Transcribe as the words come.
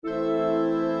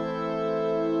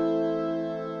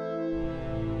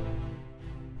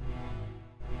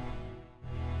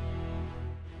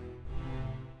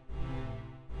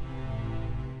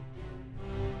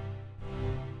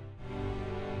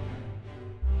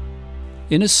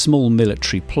In a small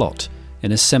military plot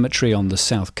in a cemetery on the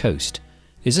south coast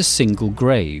is a single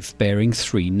grave bearing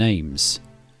 3 names: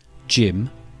 Jim,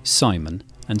 Simon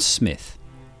and Smith,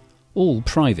 all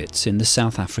privates in the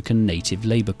South African Native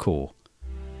Labour Corps.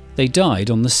 They died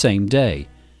on the same day,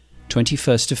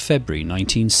 21st of February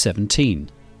 1917,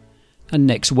 and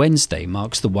next Wednesday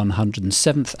marks the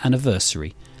 107th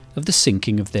anniversary of the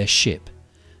sinking of their ship,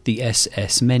 the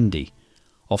SS Mendi,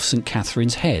 off St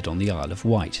Catherine's Head on the Isle of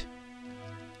Wight.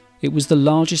 It was the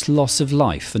largest loss of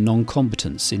life for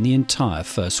non-combatants in the entire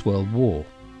First World War.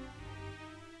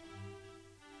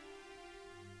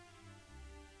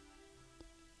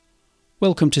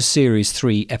 Welcome to Series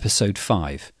 3, Episode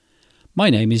 5.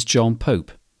 My name is John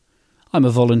Pope. I'm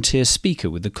a volunteer speaker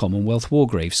with the Commonwealth War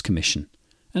Graves Commission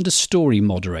and a story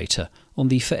moderator on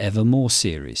the Forevermore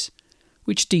series,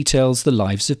 which details the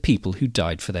lives of people who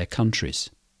died for their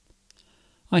countries.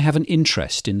 I have an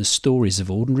interest in the stories of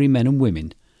ordinary men and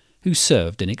women who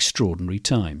served in extraordinary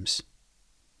times.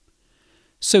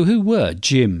 So who were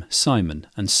Jim, Simon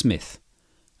and Smith,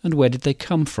 and where did they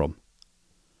come from?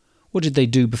 What did they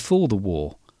do before the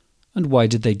war, and why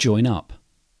did they join up?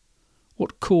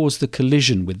 What caused the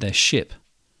collision with their ship,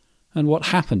 and what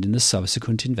happened in the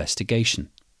subsequent investigation?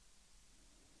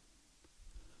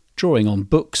 Drawing on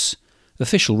books,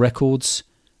 official records,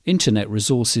 internet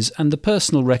resources and the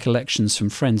personal recollections from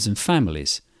friends and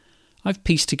families, I've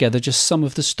pieced together just some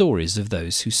of the stories of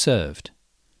those who served.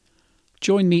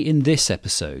 Join me in this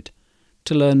episode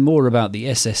to learn more about the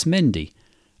SS Mendi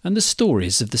and the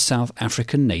stories of the South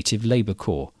African Native Labour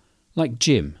Corps, like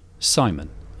Jim, Simon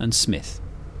and Smith.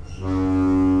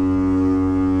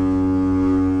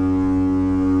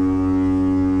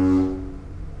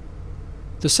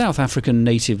 The South African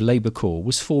Native Labour Corps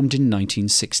was formed in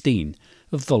 1916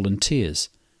 of volunteers,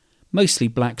 mostly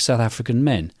black South African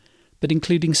men, but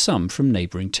including some from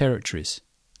neighbouring territories.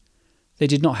 They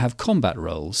did not have combat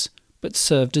roles, but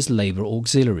served as labour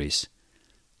auxiliaries,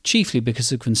 chiefly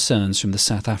because of concerns from the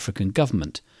South African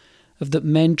government of that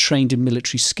men trained in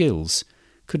military skills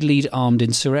could lead armed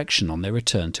insurrection on their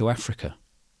return to Africa.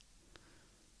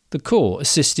 The Corps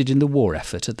assisted in the war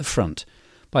effort at the front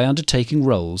by undertaking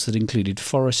roles that included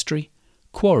forestry,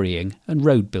 quarrying and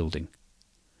road building.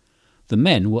 The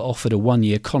men were offered a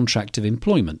 1-year contract of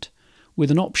employment with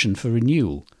an option for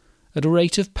renewal at a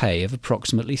rate of pay of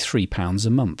approximately £3 a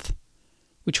month,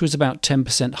 which was about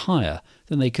 10% higher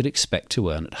than they could expect to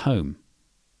earn at home.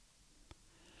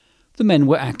 The men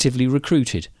were actively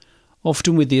recruited,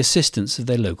 often with the assistance of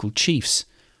their local chiefs,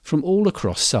 from all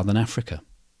across southern Africa.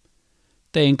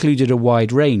 They included a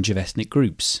wide range of ethnic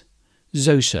groups: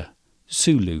 Xhosa,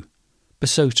 Zulu,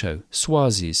 Basotho,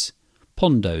 Swazis,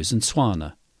 Pondos and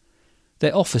Tswana.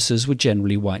 Their officers were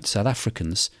generally white South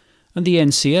Africans, and the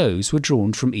NCOs were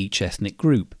drawn from each ethnic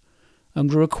group and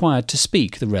were required to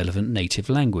speak the relevant native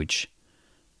language.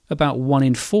 About 1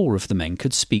 in 4 of the men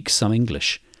could speak some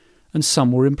English, and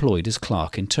some were employed as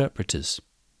clerk interpreters.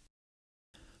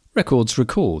 Records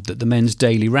record that the men's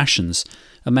daily rations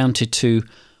amounted to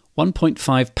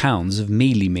 1.5 pounds of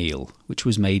mealie meal, which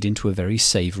was made into a very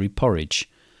savoury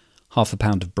porridge, half a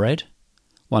pound of bread,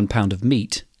 1 pound of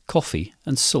meat, coffee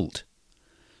and salt.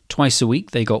 Twice a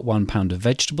week they got 1 pound of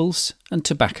vegetables, and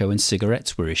tobacco and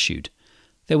cigarettes were issued.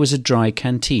 There was a dry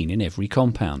canteen in every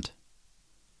compound.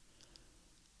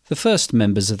 The first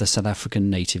members of the South African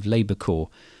Native Labour Corps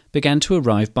began to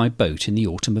arrive by boat in the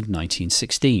autumn of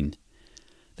 1916.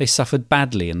 They suffered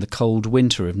badly in the cold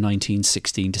winter of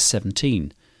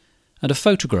 1916-17, and a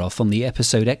photograph on the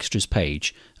episode extras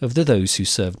page of the Those Who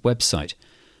Served website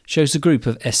shows a group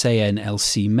of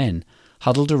SANLC men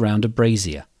huddled around a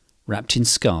brazier, wrapped in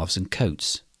scarves and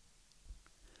coats.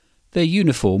 Their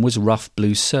uniform was rough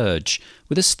blue serge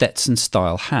with a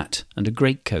Stetson-style hat and a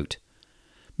greatcoat.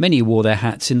 Many wore their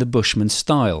hats in the bushman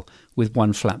style, with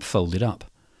one flap folded up,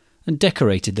 and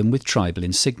decorated them with tribal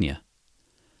insignia.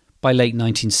 By late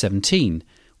 1917,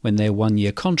 when their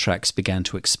 1-year contracts began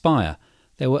to expire,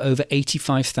 there were over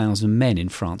 85,000 men in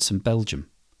France and Belgium.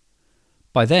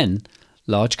 By then,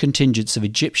 large contingents of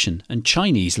Egyptian and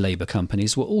Chinese labour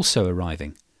companies were also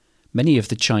arriving. Many of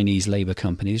the Chinese labour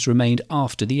companies remained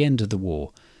after the end of the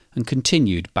war and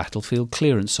continued battlefield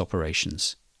clearance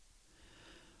operations.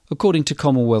 According to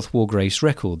Commonwealth War Graves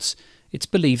records, it's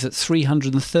believed that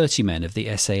 330 men of the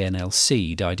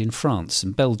SANLC died in France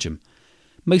and Belgium,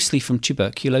 mostly from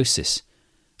tuberculosis,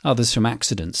 others from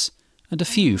accidents, and a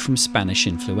few from Spanish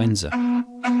influenza.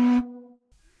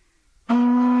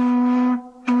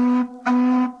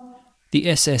 The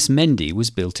SS Mendi was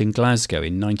built in Glasgow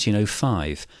in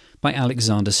 1905 by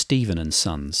Alexander Stephen and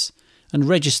Sons, and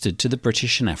registered to the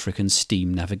British and African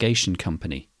Steam Navigation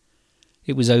Company.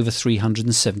 It was over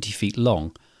 370 feet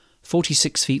long,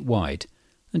 46 feet wide,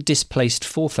 and displaced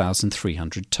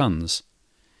 4,300 tons.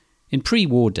 In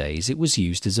pre-war days it was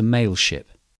used as a mail ship.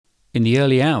 In the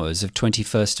early hours of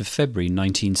 21st of February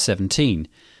 1917,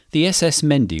 the SS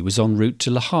Mendi was en route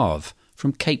to Le Havre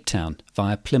from Cape Town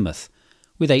via Plymouth,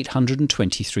 with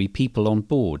 823 people on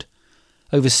board,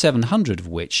 over 700 of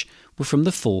which were from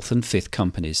the 4th and 5th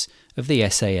Companies of the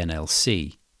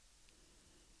SANLC.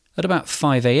 At about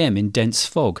 5 a.m. in dense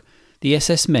fog, the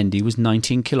SS Mendi was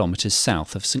 19 kilometres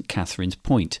south of St Catherine's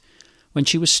Point, when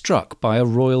she was struck by a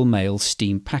Royal Mail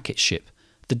steam packet ship,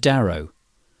 the Darrow.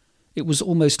 It was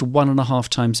almost 1.5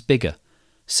 times bigger,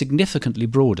 significantly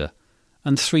broader,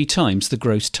 and 3 times the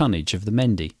gross tonnage of the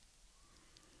Mendi.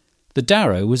 The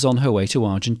Darrow was on her way to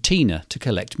Argentina to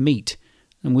collect meat,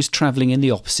 and was travelling in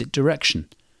the opposite direction,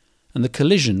 and the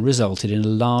collision resulted in a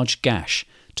large gash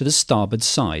to the starboard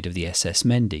side of the SS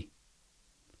Mendi.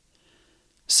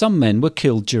 Some men were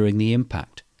killed during the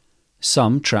impact,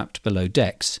 some trapped below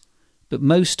decks, but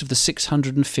most of the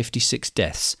 656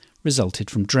 deaths resulted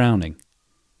from drowning.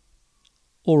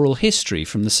 Oral history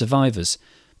from the survivors,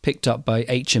 picked up by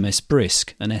HMS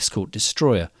Brisk, an escort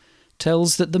destroyer,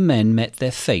 tells that the men met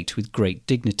their fate with great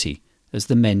dignity as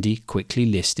the Mendi quickly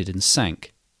listed and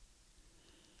sank.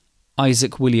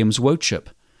 Isaac Williams Wauchope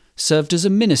served as a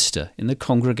minister in the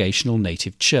Congregational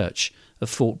Native Church of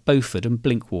Fort Beaufort and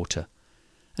Blinkwater,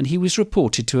 and he was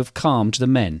reported to have calmed the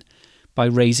men by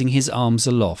raising his arms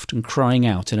aloft and crying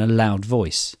out in a loud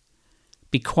voice,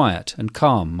 "Be quiet and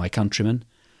calm, my countrymen.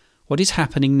 What is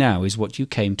happening now is what you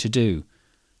came to do.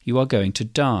 You are going to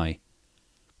die.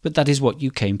 But that is what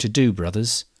you came to do,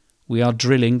 brothers. We are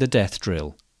drilling the death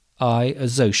drill. I,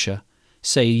 Azosha,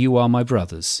 say you are my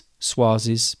brothers,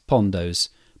 Swazis, Pondos,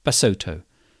 Basotho,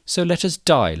 so let us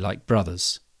die like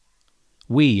brothers.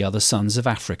 We are the sons of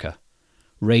Africa.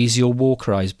 Raise your war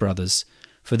cries, brothers,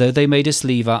 for though they made us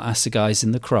leave our assegais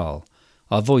in the kraal,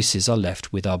 our voices are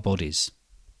left with our bodies."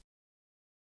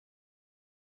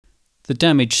 The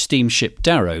damaged steamship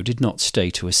Darrow did not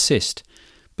stay to assist,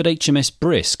 but HMS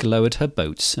Brisk lowered her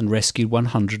boats and rescued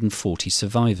 140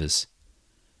 survivors.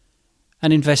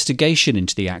 An investigation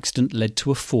into the accident led to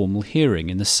a formal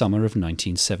hearing in the summer of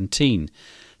 1917,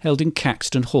 held in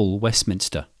Caxton Hall,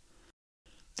 Westminster.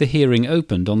 The hearing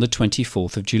opened on the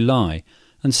 24th of July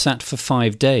and sat for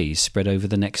 5 days spread over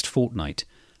the next fortnight,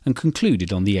 and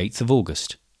concluded on the 8th of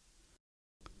August.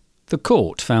 The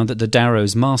court found that the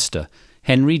Darrow's master,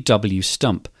 Henry W.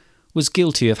 Stump, was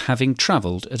guilty of having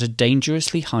travelled at a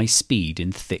dangerously high speed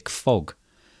in thick fog,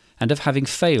 and of having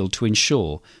failed to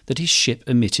ensure that his ship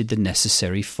emitted the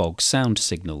necessary fog sound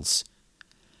signals.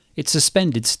 It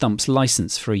suspended Stump's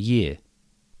licence for a year.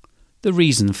 The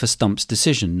reason for Stump's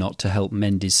decision not to help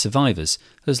Mendi's survivors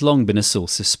has long been a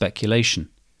source of speculation.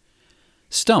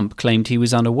 Stump claimed he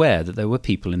was unaware that there were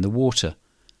people in the water,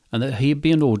 and that he had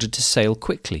been ordered to sail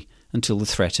quickly until the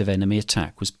threat of enemy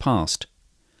attack was past.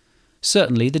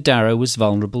 Certainly the Darrow was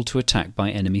vulnerable to attack by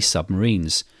enemy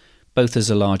submarines, both as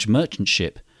a large merchant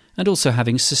ship and also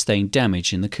having sustained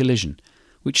damage in the collision,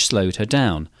 which slowed her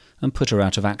down and put her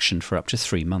out of action for up to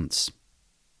 3 months.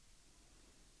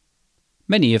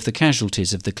 Many of the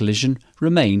casualties of the collision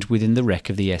remained within the wreck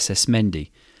of the SS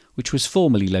Mendi, which was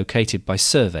formally located by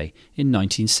survey in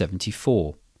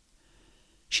 1974.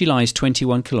 She lies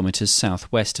 21 kilometres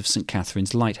southwest of St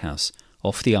Catherine's Lighthouse,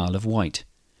 off the Isle of Wight.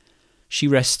 She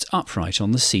rests upright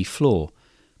on the sea floor,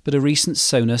 but a recent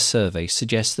sonar survey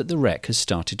suggests that the wreck has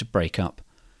started to break up,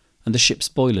 and the ship's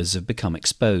boilers have become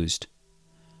exposed.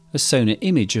 A sonar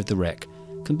image of the wreck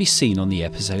can be seen on the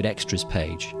episode extras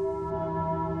page.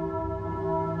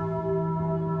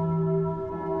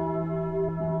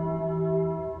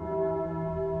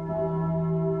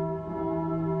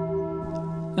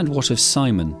 And what of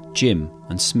Simon, Jim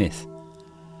and Smith?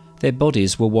 Their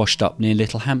bodies were washed up near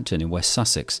Littlehampton in West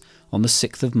Sussex on the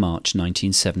 6th of March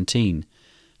 1917,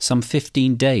 some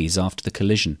 15 days after the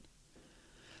collision.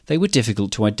 They were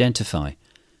difficult to identify,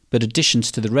 but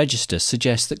additions to the register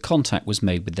suggest that contact was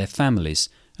made with their families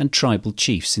and tribal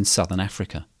chiefs in southern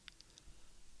Africa.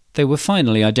 They were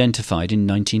finally identified in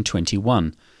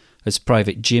 1921 as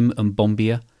Private Jim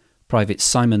Mbombia, Private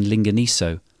Simon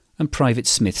Linganiso and Private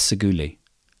Smith Seguli.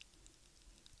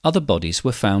 Other bodies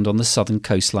were found on the southern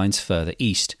coastlines further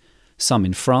east, some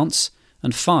in France,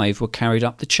 and 5 were carried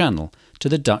up the channel to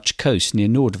the Dutch coast near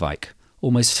Noordwijk,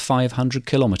 almost 500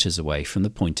 kilometres away from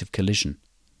the point of collision.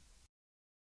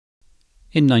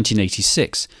 In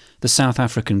 1986, the South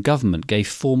African government gave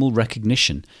formal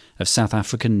recognition of South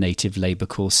African Native Labour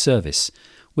Corps service,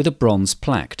 with a bronze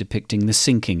plaque depicting the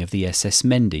sinking of the SS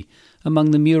Mendi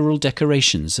among the mural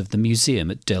decorations of the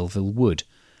museum at Delville Wood,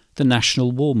 the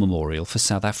National War Memorial for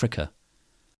South Africa.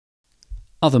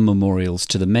 Other memorials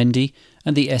to the Mendi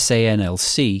and the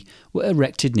SANLC were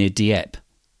erected near Dieppe,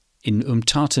 in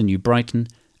Umtata, New Brighton,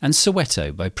 and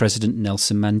Soweto by President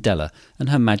Nelson Mandela and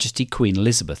Her Majesty Queen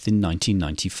Elizabeth in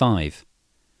 1995.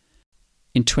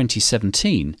 In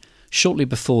 2017, shortly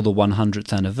before the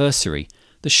 100th anniversary,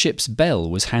 the ship's bell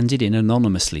was handed in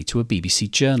anonymously to a BBC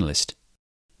journalist.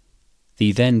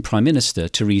 The then Prime Minister,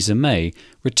 Theresa May,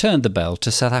 returned the bell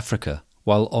to South Africa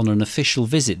while on an official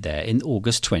visit there in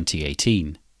August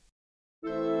 2018.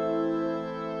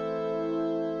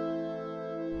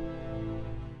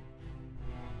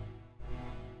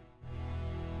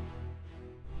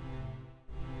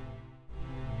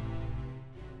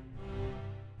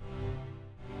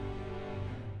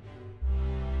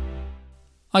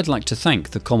 I'd like to thank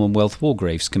the Commonwealth War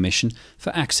Graves Commission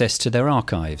for access to their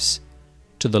archives,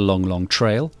 to the Long Long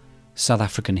Trail, South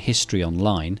African History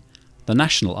Online, the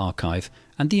National Archive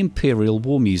and the Imperial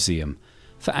War Museum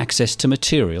for access to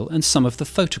material and some of the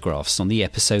photographs on the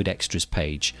episode extras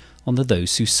page on the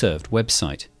Those Who Served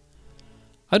website.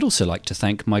 I'd also like to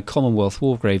thank my Commonwealth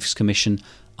War Graves Commission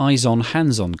Eyes-on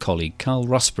Hands-on colleague Carl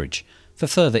Rusbridge for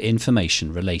further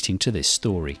information relating to this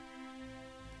story.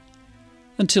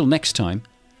 Until next time,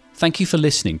 thank you for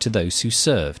listening to Those Who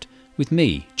Served, with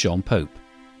me, John Pope.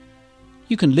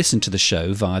 You can listen to the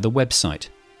show via the website,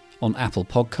 on Apple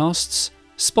Podcasts,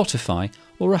 Spotify,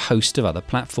 or a host of other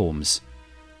platforms.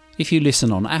 If you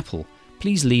listen on Apple,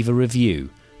 please leave a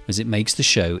review, as it makes the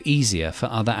show easier for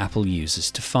other Apple users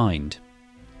to find.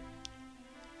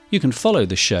 You can follow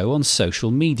the show on social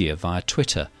media via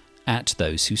Twitter,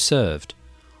 @ThoseWhoServed,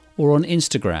 or on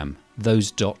Instagram,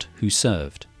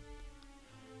 those.whoserved.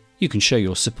 You can show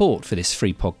your support for this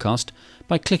free podcast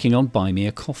by clicking on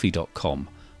buymeacoffee.com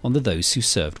on the Those Who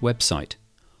Served website.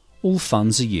 All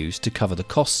funds are used to cover the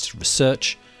costs of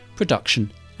research,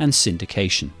 production and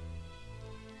syndication.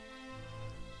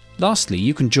 Lastly,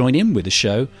 you can join in with the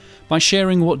show by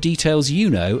sharing what details you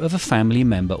know of a family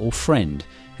member or friend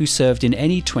who served in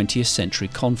any 20th century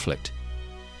conflict.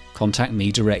 Contact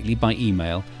me directly by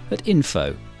email at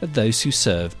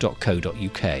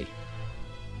info@thosewhoserved.co.uk.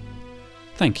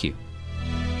 Thank you.